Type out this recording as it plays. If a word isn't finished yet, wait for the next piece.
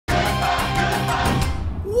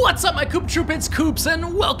What's up, my Koopa Troop? It's Koops,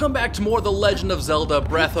 and welcome back to more of the Legend of Zelda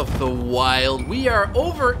Breath of the Wild. We are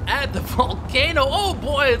over at the volcano. Oh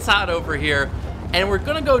boy, it's hot over here. And we're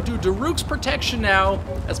gonna go do Daruk's protection now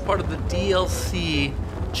as part of the DLC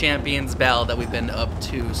Champions Battle that we've been up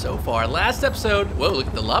to so far. Last episode, whoa, look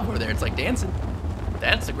at the lava over there. It's like dancing.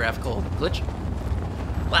 That's a graphical glitch.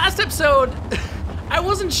 Last episode, I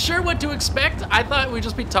wasn't sure what to expect. I thought we'd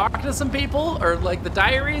just be talking to some people, or like the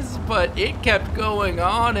diaries, but it kept going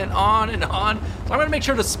on and on and on. So I'm gonna make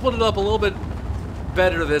sure to split it up a little bit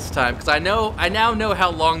better this time, because I now know how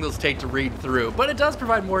long those take to read through. But it does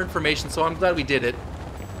provide more information, so I'm glad we did it.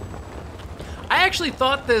 I actually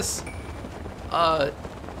thought this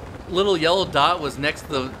little yellow dot was next to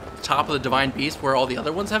the top of the Divine Beast, where all the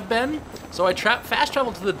other ones have been. So I fast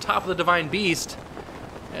traveled to the top of the Divine Beast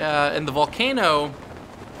in the volcano,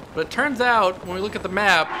 but it turns out when we look at the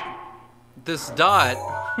map, this dot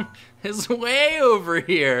is way over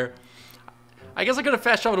here. I guess I could have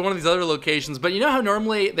fast traveled to one of these other locations, but you know how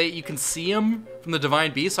normally you can see them from the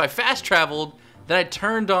Divine Beast? So I fast traveled, then I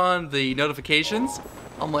turned on the notifications.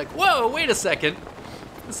 I'm like, whoa, wait a second,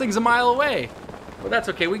 this thing's a mile away. But that's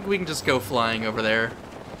okay, we can just go flying over there.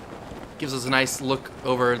 Gives us a nice look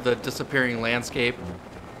over the disappearing landscape.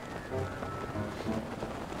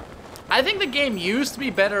 I think the game used to be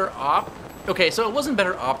better okay, so it wasn't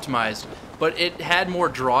better optimized, but it had more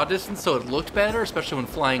draw distance, so it looked better, especially when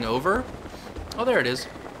flying over. Oh, there it is.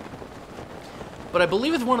 But I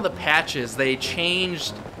believe with one of the patches, they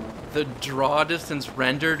changed the draw distance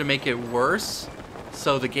render to make it worse,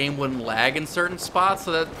 so the game wouldn't lag in certain spots,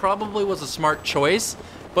 so that probably was a smart choice.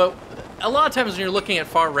 But a lot of times when you're looking at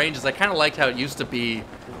far ranges, I kind of liked how it used to be,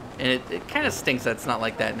 and it kind of stinks that it's not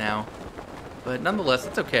like that now. But nonetheless,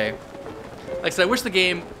 it's okay. Like I said, I wish the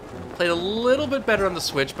game played a little bit better on the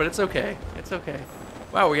Switch, but it's okay. It's okay.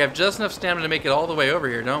 Wow, we have just enough stamina to make it all the way over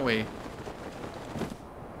here, don't we?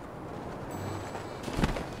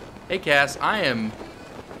 Hey, Cass, I am...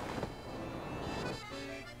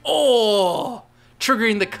 Oh!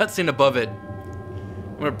 Triggering the cutscene above it.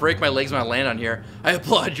 I'm gonna break my legs when I land on here. I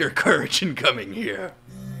applaud your courage in coming here.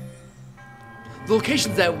 The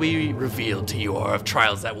locations that we revealed to you are of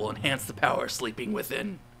trials that will enhance the power sleeping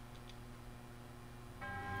within.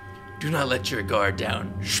 Do not let your guard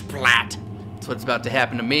down. Splat! That's what's about to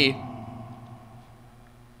happen to me.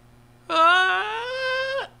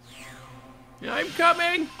 Ah! I'm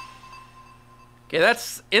coming! Okay,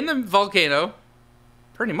 that's in the volcano.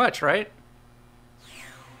 Pretty much, right?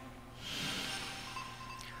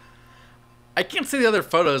 I can't see the other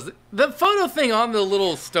photos. The photo thing on the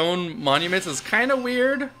little stone monuments is kind of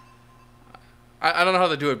weird. I don't know how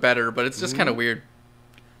to do it better, but it's just kind of weird.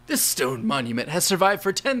 This stone monument has survived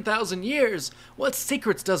for 10,000 years. What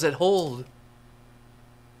secrets does it hold?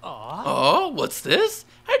 Aww. Oh, what's this?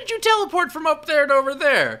 How did you teleport from up there to over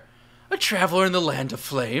there? A traveler in the land of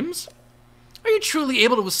flames? Are you truly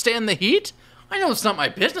able to withstand the heat? I know it's not my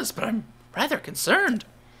business, but I'm rather concerned.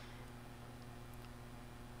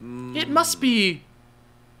 It must be...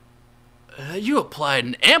 you applied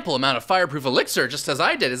an ample amount of fireproof elixir, just as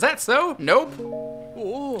I did. Is that so? Nope.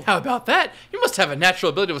 Ooh. How about that? You must have a natural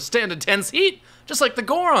ability to withstand intense heat, just like the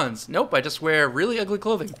Gorons. Nope, I just wear really ugly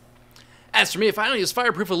clothing. As for me, if I don't use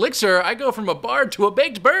fireproof elixir, I go from a bard to a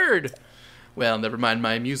baked bird. Well, never mind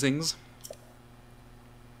my musings.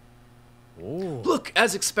 Ooh. Look,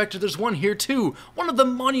 as expected, there's one here too. One of the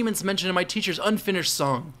monuments mentioned in my teacher's unfinished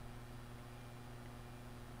song.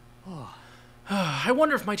 Oh. I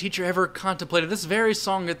wonder if my teacher ever contemplated this very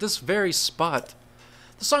song at this very spot.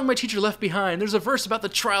 The song my teacher left behind, there's a verse about the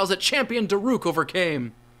trials that champion Daruk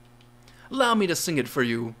overcame. Allow me to sing it for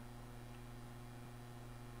you.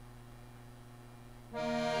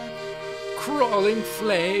 Crawling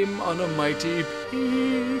flame on a mighty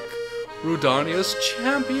peak, Rudania's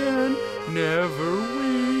champion, never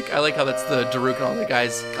weak. I like how that's the Daruk and all the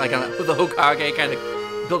guys, like on the Hokage kind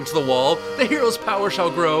of built into the wall. The hero's power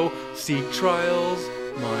shall grow, seek trials,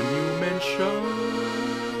 monument show.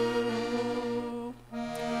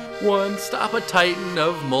 One, stop a titan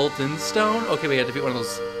of molten stone. Okay, we had to defeat one of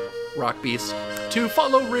those rock beasts. Two,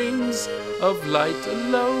 follow rings of light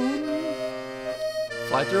alone.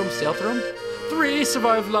 Fly through them, sail through them. Three,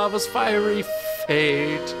 survive lava's fiery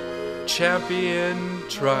fate. Champion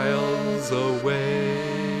trials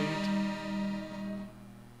await.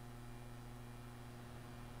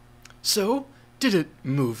 So, did it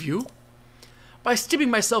move you? By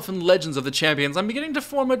steeping myself in legends of the champions, I'm beginning to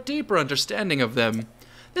form a deeper understanding of them.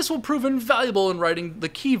 This will prove invaluable in writing the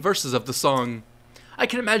key verses of the song. I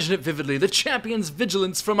can imagine it vividly, the champion's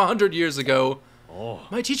vigilance from 100 years ago.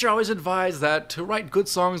 My teacher always advised that to write good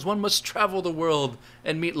songs, one must travel the world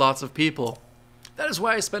and meet lots of people. That is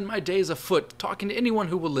why I spend my days afoot, talking to anyone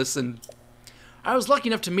who will listen. I was lucky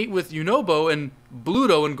enough to meet with Yunobo and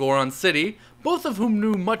Bluto in Goron City, both of whom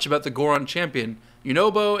knew much about the Goron champion.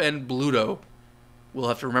 Yunobo and Bluto. We'll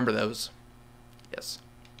have to remember those. Yes.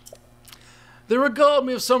 They regaled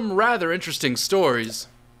me of some rather interesting stories.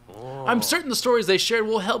 I'm certain the stories they shared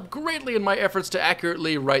will help greatly in my efforts to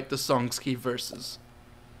accurately write the song's key verses.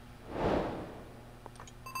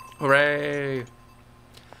 Hooray!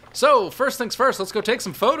 So, first things first, let's go take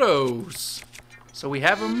some photos. So we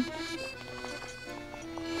have them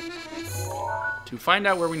to find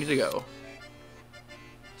out where we need to go.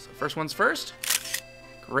 So first one's first.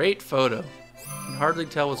 Great photo. You can hardly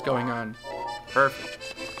tell what's going on. Perfect.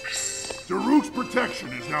 Daruk's protection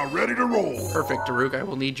is now ready to roll. Perfect, Daruk. I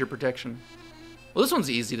will need your protection. Well, this one's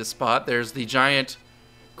easy to spot. There's the giant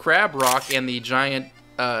crab rock and the giant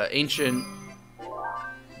ancient...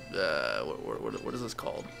 what is this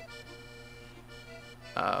called?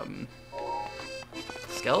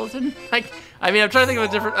 Skeleton? I mean, I'm trying to think of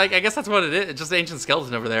a different... I guess that's what it is. It's just an ancient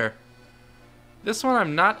skeleton over there. This one,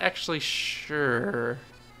 I'm not actually sure.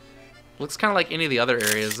 Looks kind of like any of the other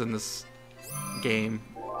areas in this game.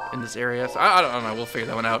 In this area. So I don't know. We'll figure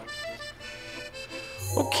that one out.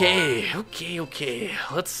 Okay.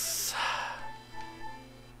 Let's...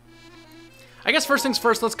 I guess first things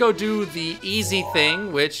first, let's go do the easy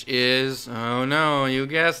thing, which is... Oh no, you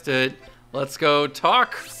guessed it. Let's go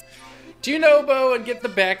talk to Yunobo and get the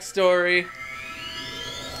backstory.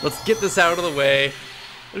 Let's get this out of the way.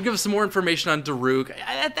 It'll give us some more information on Daruk.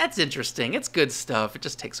 That's interesting. It's good stuff. It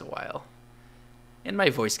just takes a while. And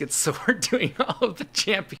my voice gets sore doing all of the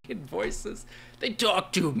champion voices. They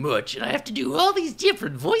talk too much, and I have to do all these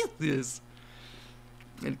different voices.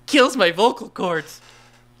 It kills my vocal cords.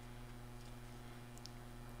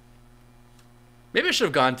 Maybe I should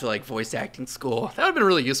have gone to like voice acting school. That would have been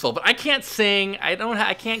really useful. But I can't sing.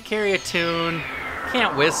 I can't carry a tune.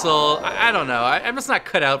 Can't whistle. I don't know. I'm just not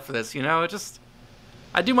cut out for this. You know.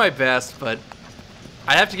 I do my best, but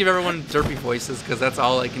I have to give everyone derpy voices because that's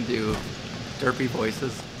all I can do. Derpy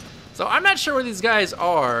voices. So I'm not sure where these guys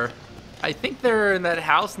are. I think they're in that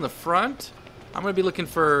house in the front. I'm gonna be looking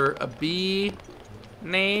for a B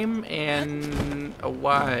name and a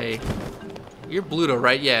Y. You're Bluto,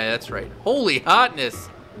 right? Yeah, that's right. Holy hotness.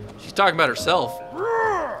 She's talking about herself.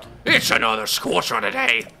 It's another scorcher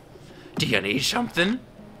today. Do you need something?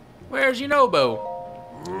 Where's Yunobo?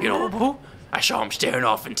 Yunobo? I saw him staring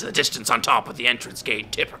off into the distance on top of the entrance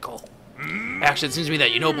gate. Typical. Actually, it seems to me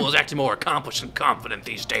that Yunobo is acting more accomplished and confident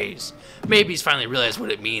these days. Maybe he's finally realized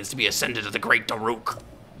what it means to be ascended to the great Daruk.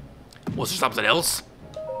 Was there something else?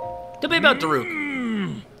 Tell me about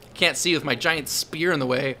Daruk. Can't see with my giant spear in the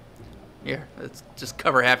way. Here, let's just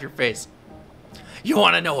cover half your face. You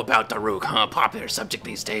want to know about Daruk, huh? Popular subject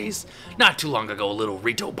these days. Not too long ago, a little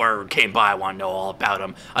Rito bird came by. I want to know all about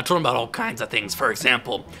him. I told him about all kinds of things. For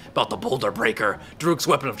example, about the boulder breaker, Daruk's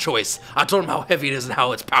weapon of choice. I told him how heavy it is and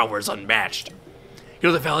how its power is unmatched. You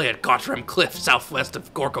know the valley at Gottram Cliff, southwest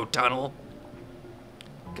of Gorko Tunnel?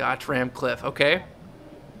 Gottram Cliff, okay.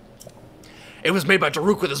 It was made by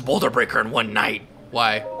Daruk with his boulder breaker in one night.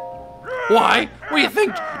 Why? Why? What do you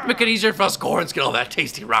think? Make it easier for us Gorons to get all that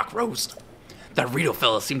tasty rock roast. That Rito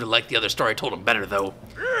fella seemed to like the other story I told him better, though.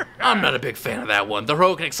 I'm not a big fan of that one. The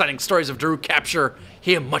heroic and exciting stories of Daruk capture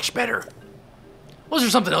him much better. Was there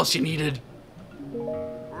something else you needed?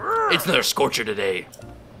 It's another scorcher today.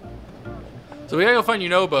 So we gotta go find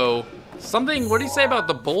Yunobo. Something, what did he say about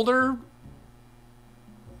the boulder?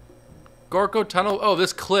 Gorko Tunnel? Oh,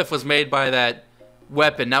 this cliff was made by that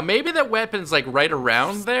weapon. Now maybe that weapon's like right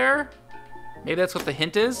around there. Maybe that's what the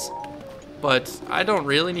hint is. But I don't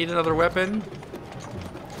really need another weapon.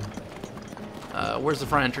 Where's the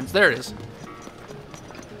front entrance? There it is.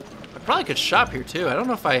 I probably could shop here too. I don't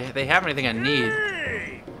know if they have anything I need.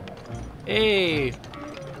 Hey.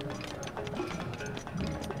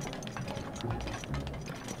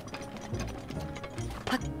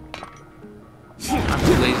 I'm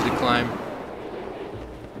too lazy to climb.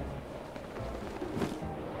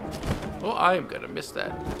 Oh, I'm gonna miss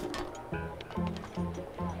that.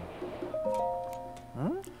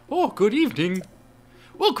 Oh, good evening.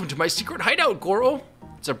 Welcome to my secret hideout, Goro.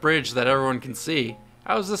 It's a bridge that everyone can see.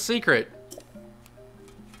 How's the secret?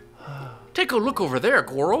 Take a look over there,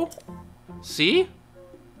 Goro. See?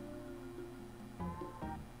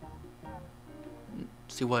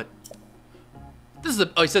 See what? This is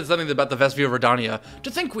oh, he said something about the Vesvia Verdania.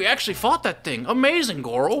 To think we actually fought that thing. Amazing,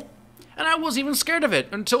 Goro. And I wasn't even scared of it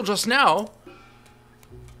until just now.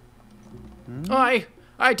 I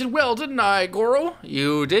I did well, didn't I, Goro?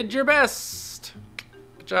 You did your best.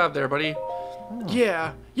 Good job there, buddy. Oh.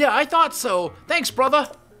 Yeah, I thought so. Thanks, brother.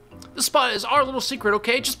 This spot is our little secret,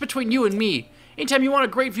 okay? Just between you and me. Anytime you want a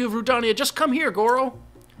great view of Rudania, just come here, Goro.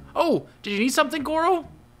 Oh, did you need something, Goro?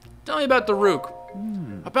 Tell me about Daruk.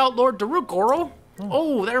 About Lord Daruk, Goro?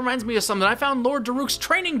 Oh, that reminds me of something. I found Lord Daruk's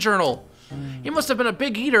training journal. He must have been a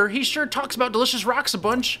big eater. He sure talks about delicious rocks a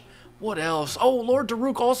bunch. What else? Oh, Lord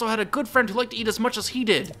Daruk also had a good friend who liked to eat as much as he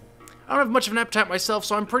did. I don't have much of an appetite myself,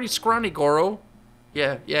 so I'm pretty scrawny, Goro.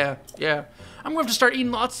 Yeah. I'm going to start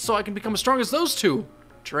eating lots so I can become as strong as those two.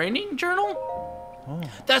 Training journal? Oh.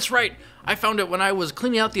 That's right. I found it when I was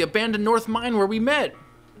cleaning out the abandoned North Mine where we met.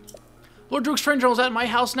 Lord Daruk's training journal's at my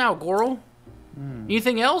house now, Goro.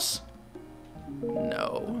 Anything else?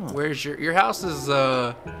 No. Where's your house is,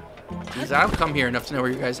 geez, I've come here enough to know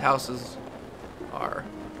where your guys' houses are.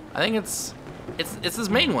 I think it's his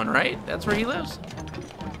main one, right? That's where he lives?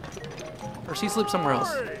 Or does he sleep somewhere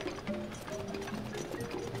else?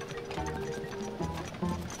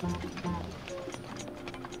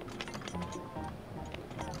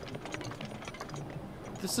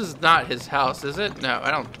 This is not his house, is it? No,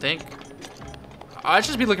 I don't think. I should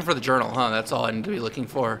just be looking for the journal, huh? That's all I need to be looking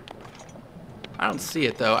for. I don't see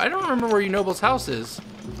it, though. I don't remember where Yunobo's house is.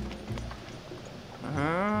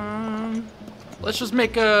 Let's just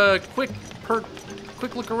make a quick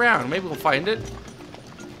look around. Maybe we'll find it.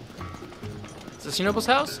 Is this Yunobo's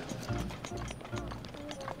house?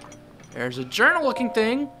 There's a journal-looking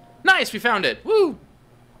thing. Nice, we found it. Woo!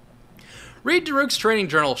 Read Daruk's training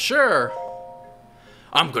journal, sure.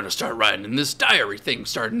 I'm gonna start writing in this diary thing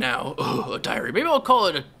starting now. Ugh, a diary. Maybe I'll call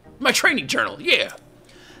it my training journal. Yeah.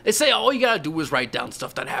 They say all you gotta do is write down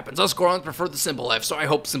stuff that happens. Us Gorons prefer the simple life, so I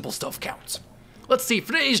hope simple stuff counts. Let's see,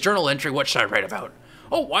 for today's journal entry, what should I write about?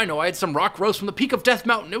 Oh, I know, I had some rock roast from the peak of Death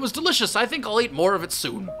Mountain. It was delicious. I think I'll eat more of it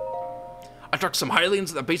soon. I trucked some Hylians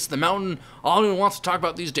at the base of the mountain. All anyone wants to talk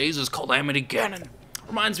about these days is Calamity Ganon.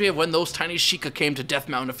 Reminds me of when those tiny Sheikah came to Death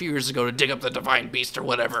Mountain a few years ago to dig up the Divine Beast or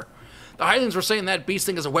whatever. The Hylians were saying that beast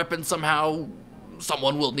thing is a weapon somehow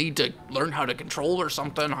someone will need to learn how to control or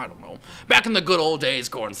something. I don't know. Back in the good old days,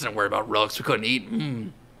 Gorons didn't worry about relics we couldn't eat.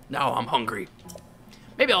 Now I'm hungry.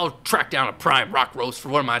 Maybe I'll track down a prime rock roast for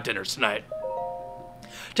one of my dinners tonight.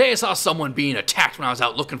 Today I saw someone being attacked when I was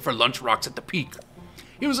out looking for lunch rocks at the peak.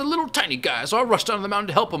 He was a little tiny guy, so I rushed down to the mountain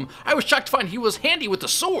to help him. I was shocked to find he was handy with the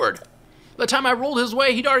sword. By the time I rolled his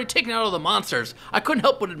way, he'd already taken out all the monsters. I couldn't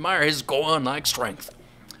help but admire his Goron-like strength.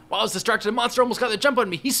 While I was distracted, a monster almost got the jump on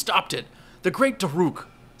me. He stopped it. The great Daruk,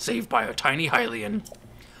 saved by a tiny Hylian.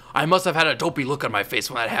 I must have had a dopey look on my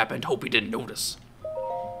face when that happened. Hope he didn't notice.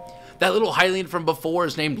 That little Hylian from before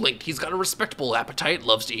is named Link. He's got a respectable appetite,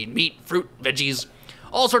 loves to eat meat, fruit, veggies,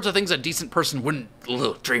 all sorts of things a decent person wouldn't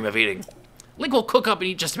dream of eating. Link will cook up and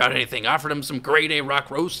eat just about anything. I offered him some grade A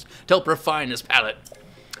rock roast to help refine his palate.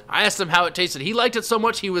 I asked him how it tasted. He liked it so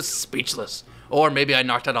much he was speechless. Or maybe I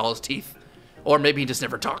knocked out all his teeth. Or maybe he just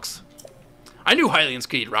never talks. I knew Hylians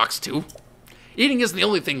could eat rocks too. Eating isn't the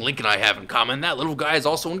only thing Link and I have in common. That little guy is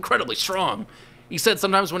also incredibly strong. He said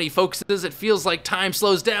sometimes when he focuses, it feels like time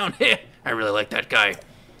slows down. I really like that guy.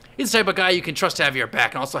 He's the type of guy you can trust to have your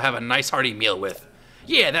back and also have a nice hearty meal with.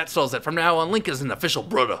 Yeah, that settles it. From now on, Link is an official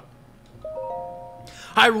brother.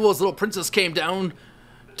 Hyrule's little princess came down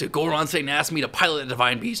to Goron State and asked me to pilot the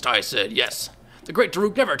Divine Beast. I said yes. The great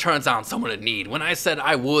Daruk never turns down someone in need. When I said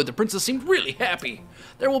I would, the princess seemed really happy.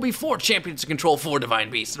 There will be 4 champions to control 4 Divine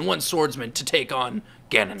Beasts and 1 swordsman to take on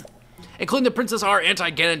Ganon. Including the princess, our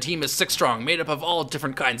anti-Ganon team is 6 strong, made up of all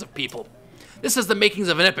different kinds of people. This is the makings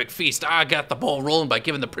of an epic feast. I got the ball rolling by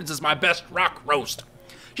giving the princess my best rock roast.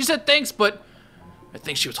 She said thanks, but I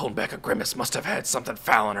think she was holding back a grimace. Must have had something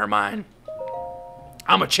foul in her mind.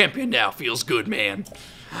 I'm a champion now. Feels good, man.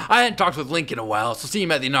 I hadn't talked with Link in a while, so seeing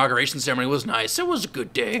him at the inauguration ceremony was nice. It was a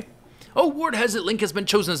good day. Oh, word has it Link has been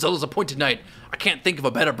chosen as Zelda's appointed knight. I can't think of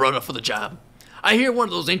a better brother for the job. I hear one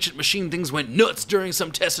of those ancient machine things went nuts during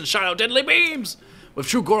some tests and shot out deadly beams. With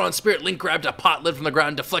true Goron spirit, Link grabbed a pot lid from the ground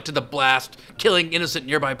and deflected the blast, killing innocent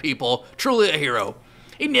nearby people. Truly a hero.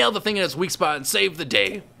 He nailed the thing in its weak spot and saved the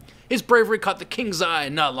day. His bravery caught the king's eye,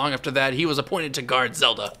 and not long after that, he was appointed to guard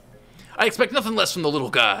Zelda. I expect nothing less from the little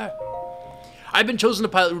guy. I'd been chosen to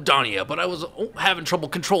pilot Rudania, but I was having trouble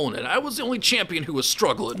controlling it. I was the only champion who was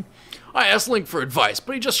struggling. I asked Link for advice,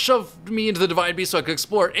 but he just shoved me into the Divine Beast so I could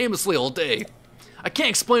explore it aimlessly all day. I can't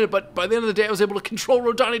explain it, but by the end of the day, I was able to control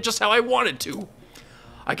Rudania just how I wanted to.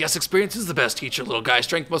 I guess experience is the best teacher, little guy.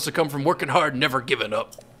 Strength must have come from working hard and never giving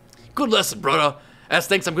up. Good lesson, brother. As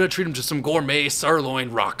thanks, I'm going to treat him to some gourmet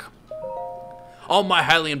sirloin rock. All my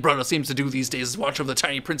Hylian brother seems to do these days is watch over the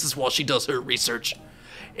tiny princess while she does her research.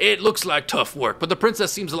 It looks like tough work, but the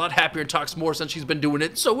princess seems a lot happier and talks more since she's been doing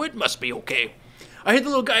it, so it must be okay. I heard the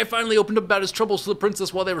little guy finally opened up about his troubles to the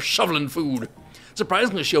princess while they were shoveling food.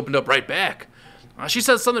 Surprisingly, she opened up right back. She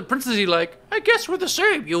said something princessy like, I guess we're the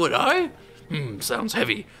same, you and I. Sounds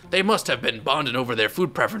heavy. They must have been bonding over their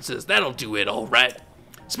food preferences. That'll do it, all right.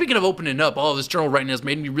 Speaking of opening up, all of this journal writing has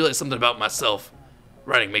made me realize something about myself.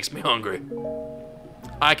 Writing makes me hungry.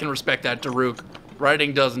 I can respect that, Daruk.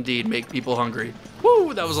 Writing does indeed make people hungry.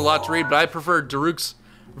 Woo, that was a lot to read, but I preferred Daruk's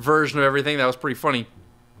version of everything. That was pretty funny.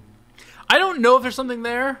 I don't know if there's something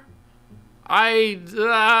there.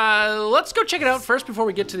 Let's go check it out first before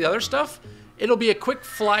we get to the other stuff. It'll be a quick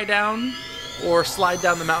fly down or slide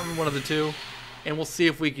down the mountain, one of the two, and we'll see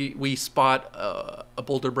if we spot a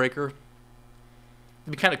boulder breaker.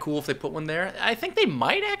 It'd be kind of cool if they put one there. I think they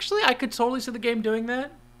might actually. I could totally see the game doing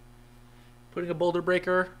that. Putting a boulder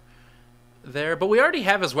breaker there, but we already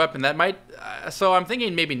have his weapon. That might, so I'm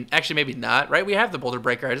thinking maybe not, right? We have the boulder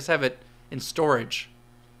breaker. I just have it in storage.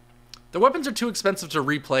 The weapons are too expensive to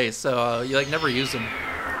replace, so you like never use them,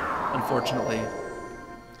 unfortunately.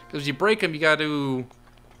 Because you break them, you got to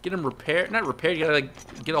get them repaired. Not repaired, you got to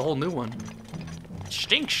like get a whole new one. It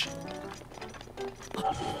stinks.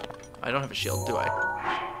 I don't have a shield, do I?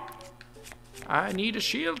 I need a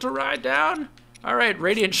shield to ride down. All right,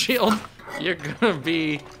 radiant shield. You're gonna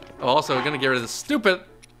be also gonna get rid of the stupid.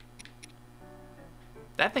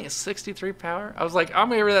 That thing is 63 power. I was like, I'm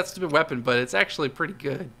gonna get rid of that stupid weapon, but it's actually pretty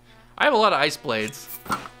good. I have a lot of ice blades.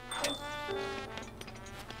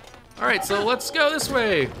 All right, so let's go this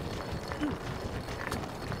way.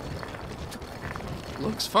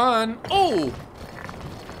 Looks fun. Oh!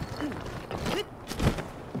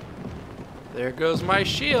 There goes my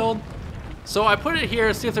shield. So I put it here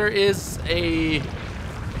to see if there is a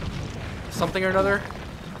something or another.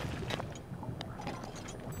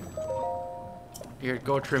 Here,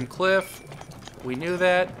 go trim cliff. We knew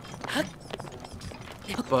that.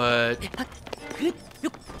 But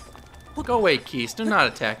go away, Keys. Do not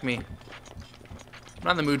attack me. I'm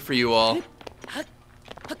not in the mood for you all.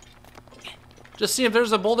 Just see if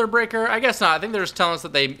there's a boulder breaker. I guess not. I think they're just telling us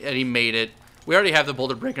that he made it. We already have the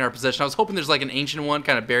boulder breaker in our possession. I was hoping there's like an ancient one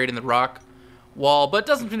kind of buried in the rock wall, but it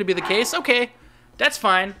doesn't seem to be the case. Okay, that's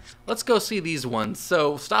fine. Let's go see these ones.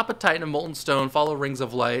 So, stop a titan of molten stone, follow rings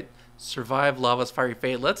of light, survive lava's fiery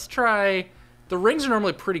fate. Let's try... The rings are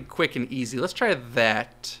normally pretty quick and easy. Let's try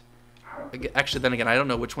that. Actually, then again, I don't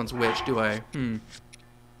know which one's which, do I?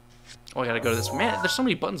 Oh, I gotta go to this. Man, there's so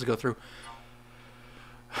many buttons to go through.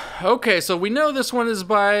 Okay, so we know this one is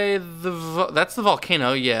by the... That's the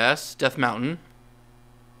volcano, yes. Death Mountain.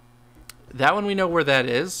 That one we know where that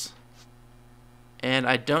is. And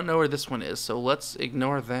I don't know where this one is, so let's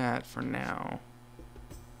ignore that for now.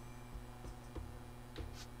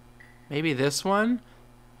 Maybe this one?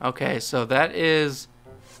 Okay, so that is...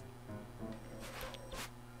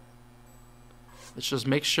 Let's just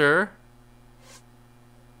make sure.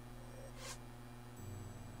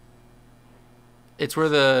 It's where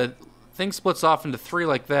the thing splits off into 3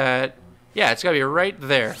 like that. Yeah, it's gotta be right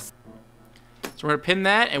there. So we're gonna pin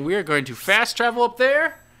that, and we are going to fast travel up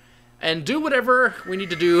there and do whatever we need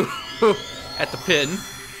to do at the pin.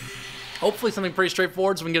 Hopefully something pretty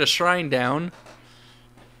straightforward so we can get a shrine down.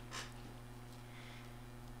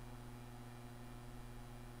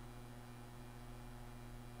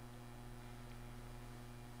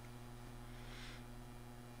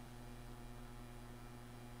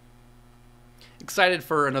 Excited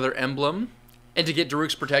for another emblem and to get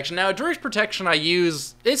Daruk's protection. Now, Daruk's protection I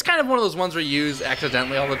use, it's kind of one of those ones where you use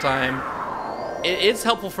accidentally all the time. It's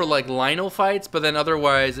helpful for like Lionel fights, but then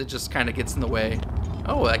otherwise it just kind of gets in the way.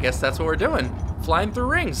 Oh, I guess that's what we're doing. Flying through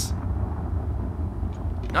rings.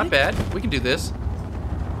 Not bad. We can do this.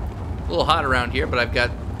 A little hot around here, but I've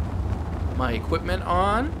got my equipment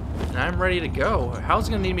on and I'm ready to go. How's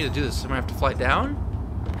it gonna need me to do this? Am I have to fly down?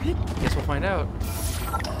 Guess we'll find out.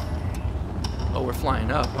 Oh, we're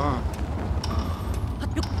flying up, huh?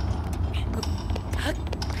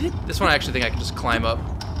 This one I actually think I can just climb up.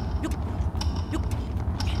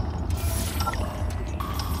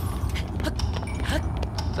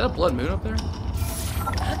 Is that a blood moon up there?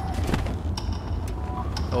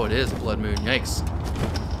 Oh, it is a blood moon. Yikes.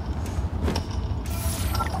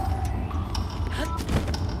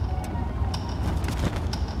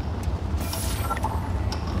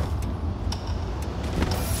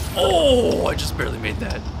 Oh, I just barely made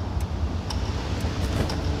that.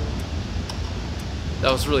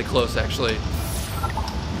 That was really close, actually.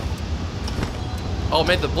 Oh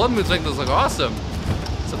man, the blood moon's making this look awesome.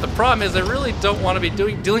 So the problem is I really don't want to be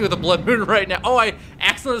dealing with a blood moon right now. Oh, I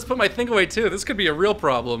accidentally just put my thing away too. This could be a real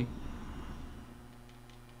problem.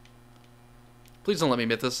 Please don't let me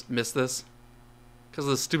miss this. Because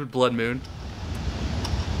of the stupid blood moon.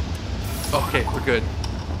 Okay, we're good.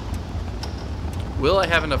 Will I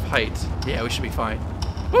have enough height? Yeah, we should be fine.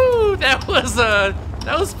 Woo! That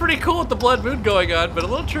was pretty cool with the blood moon going on, but a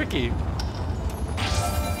little tricky.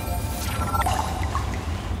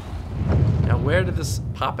 Now, where did this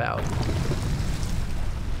pop out?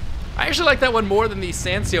 I actually like that one more than the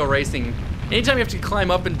sand seal racing. Anytime you have to climb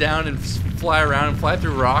up and down and fly around and fly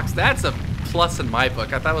through rocks, that's a plus in my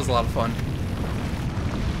book. I thought it was a lot of fun.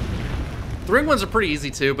 The ring ones are pretty easy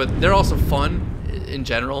too, but they're also fun in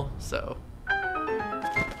general, so.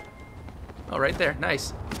 Oh, right there,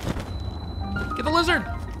 nice. Get the lizard!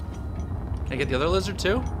 Can I get the other lizard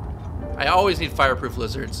too? I always need fireproof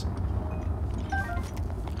lizards.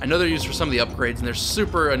 I know they're used for some of the upgrades and they're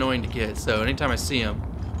super annoying to get, so anytime I see them,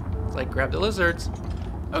 it's like, grab the lizards.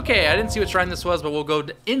 Okay, I didn't see what shrine this was, but we'll go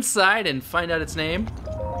inside and find out its name.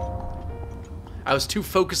 I was too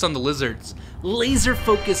focused on the lizards. Laser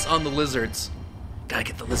focus on the lizards. Gotta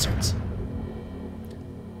get the lizards.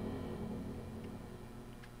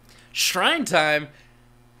 Shrine time.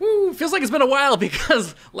 Woo, feels like it's been a while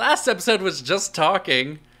because last episode was just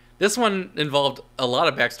talking. This one involved a lot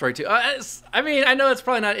of backstory too. I mean, I know it's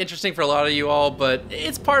probably not interesting for a lot of you all, but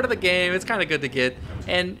it's part of the game. It's kind of good to get.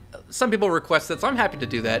 And some people request it, so I'm happy to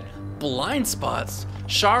do that. Blind spots.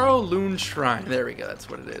 Sharo Loon Shrine. There we go, that's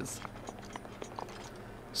what it is.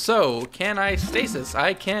 So, can I stasis?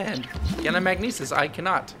 I can. Can I magnesis? I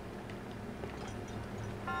cannot.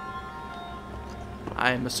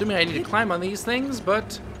 I'm assuming I need to climb on these things,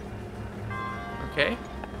 but... Okay.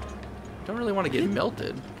 Don't really want to get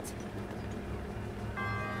melted.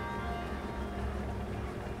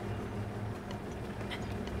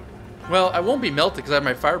 Well, I won't be melted because I have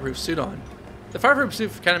my fireproof suit on. The fireproof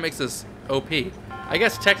suit kind of makes this OP. I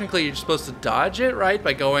guess technically you're supposed to dodge it, right?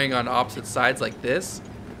 By going on opposite sides like this.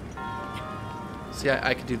 See,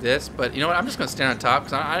 I could do this, but you know what? I'm just going to stand on top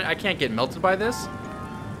because I can't get melted by this.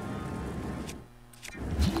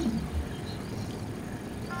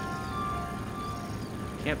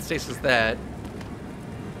 Can't stasis that.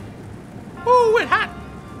 Ooh, it hot!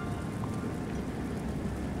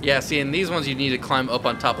 Yeah, see, in these ones you need to climb up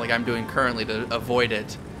on top like I'm doing currently to avoid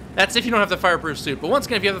it. That's if you don't have the fireproof suit. But once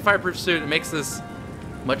again, if you have the fireproof suit, it makes this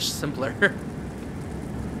much simpler.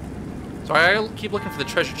 So I'll keep looking for the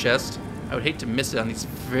treasure chest. I would hate to miss it on these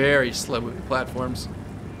very slow-moving platforms.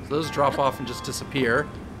 So those drop off and just disappear.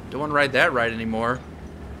 Don't want to ride that ride anymore.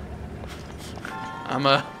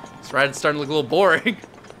 This ride's starting to look a little boring.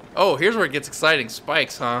 Oh, here's where it gets exciting.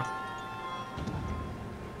 Spikes, huh?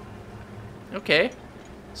 Okay.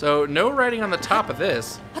 So, no riding on the top of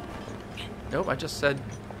this. Nope, I just said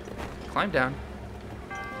climb down.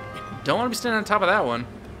 Don't want to be standing on top of that one.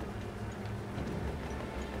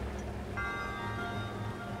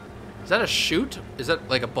 Is that a chute? Is that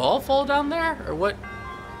like a ball fall down there? Or what?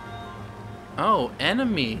 Oh,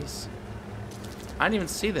 enemies. I didn't even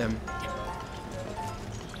see them.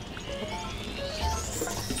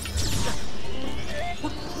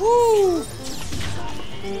 Woo!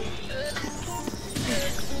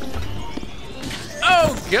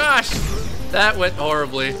 Oh gosh! That went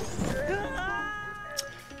horribly.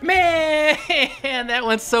 Man, that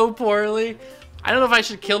went so poorly. I don't know if I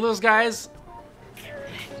should kill those guys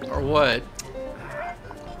or what.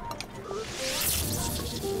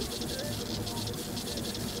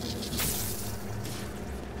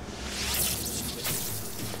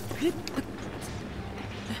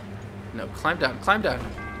 No, climb down, climb down.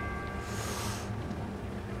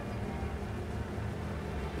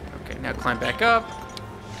 Okay, now climb back up.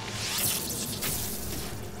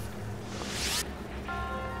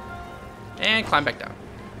 And climb back down.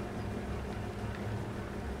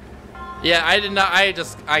 Yeah, I did not,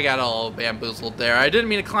 I got all bamboozled there. I didn't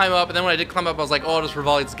mean to climb up, and then when I did climb up, I was like, oh, I'll just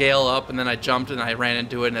Revali's Gale up, and then I jumped and I ran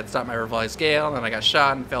into it, and it stopped my Revali's Gale, and then I got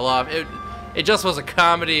shot and fell off. It just was a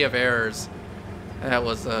comedy of errors. That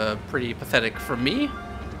was pretty pathetic for me.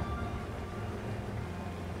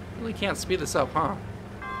 Really can't speed this up, huh?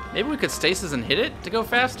 Maybe we could stasis and hit it to go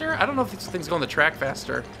faster? I don't know if these things go on the track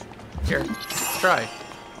faster. Here, let's try.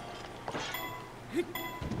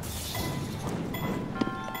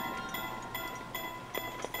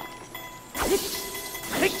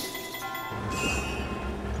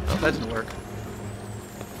 Oh, that didn't work.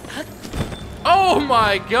 Oh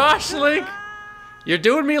my gosh, Link! You're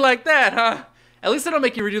doing me like that, huh? At least I don't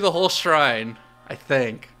make you redo the whole shrine, I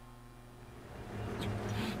think.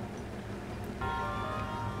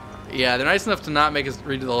 Yeah, they're nice enough to not make us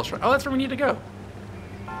redo the whole shrine. Oh, that's where we need to go.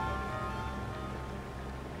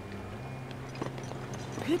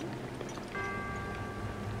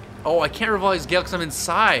 Oh, I can't revolve these gale because I'm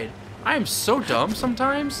inside. I am so dumb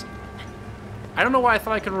sometimes. I don't know why I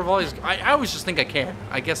thought I could revolve these. I always just think I can.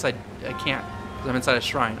 I guess I can't because I'm inside a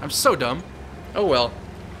shrine. I'm so dumb. Oh well.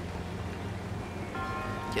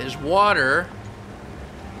 Okay, there's water.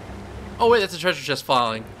 Oh wait, that's a treasure chest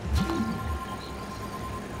falling.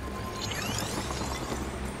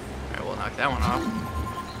 Alright, we'll knock that one off.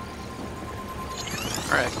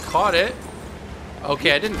 Alright, caught it.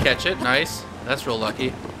 Okay, I didn't catch it. Nice. That's real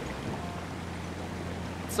lucky.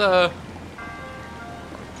 It's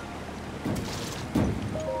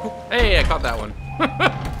Hey, I caught that one.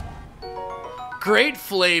 Great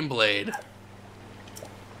flame blade.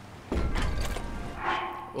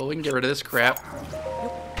 Well, we can get rid of this crap.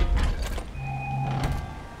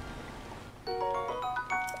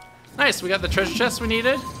 Nice, we got the treasure chest we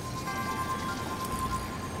needed.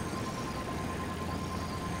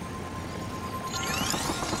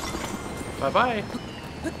 Bye-bye.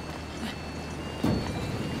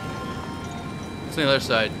 What's on the other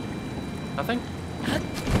side? Nothing?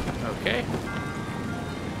 Okay.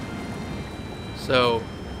 So,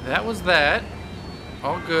 that was that.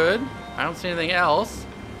 All good. I don't see anything else.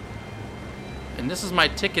 And this is my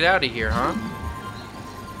ticket out of here, huh?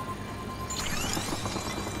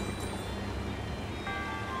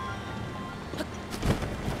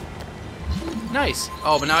 Nice.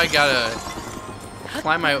 Oh, but now I gotta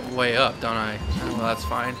climb my way up, don't I? Oh, well, that's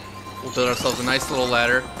fine. We'll build ourselves a nice little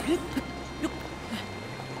ladder.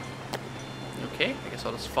 Okay, I guess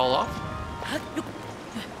I'll just fall off.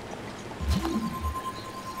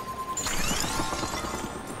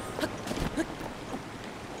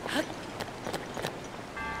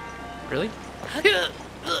 Really?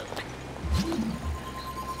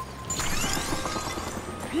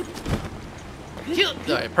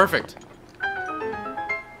 Alright, perfect.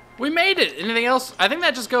 We made it! Anything else? I think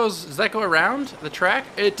that just goes... Does that go around the track?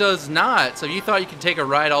 It does not. So if you thought you could take a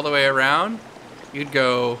ride all the way around, you'd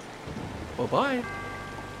go... Bye-bye.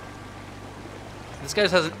 This guy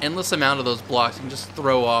has an endless amount of those blocks. You can just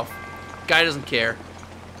throw off. Guy doesn't care.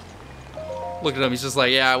 Look at him. He's just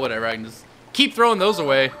like, yeah, whatever. I can just keep throwing those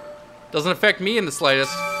away. Doesn't affect me in the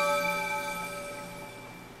slightest.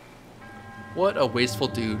 What a wasteful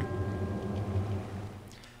dude.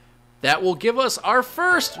 That will give us our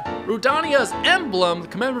first Rudania's emblem, the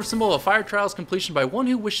commemorative symbol of fire trials completion by one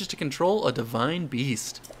who wishes to control a divine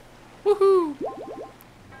beast. Woohoo!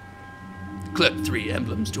 Collect 3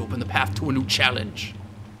 emblems to open the path to a new challenge.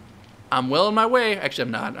 I'm well on my way. Actually,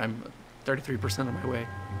 I'm not. I'm 33% on my way.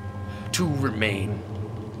 To remain.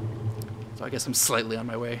 So I guess I'm slightly on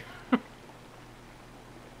my way.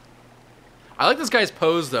 I like this guy's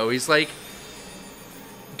pose, though. He's like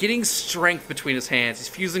getting strength between his hands. He's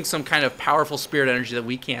fusing some kind of powerful spirit energy that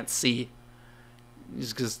we can't see.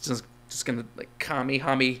 He's just gonna like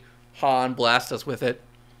Kami-ha and blast us with it.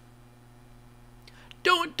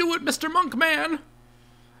 Don't do it, Mr. Monkman!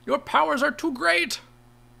 Your powers are too great!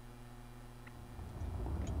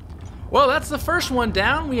 Well, that's the first one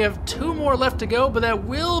down. We have 2 more left to go, but that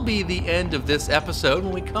will be the end of this episode.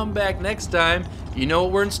 When we come back next time, you know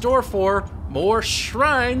what we're in store for. More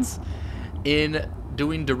shrines in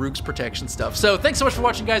doing Daruk's protection stuff. So thanks so much for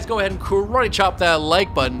watching, guys. Go ahead and karate chop that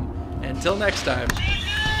like button. Until next time,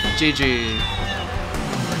 GG.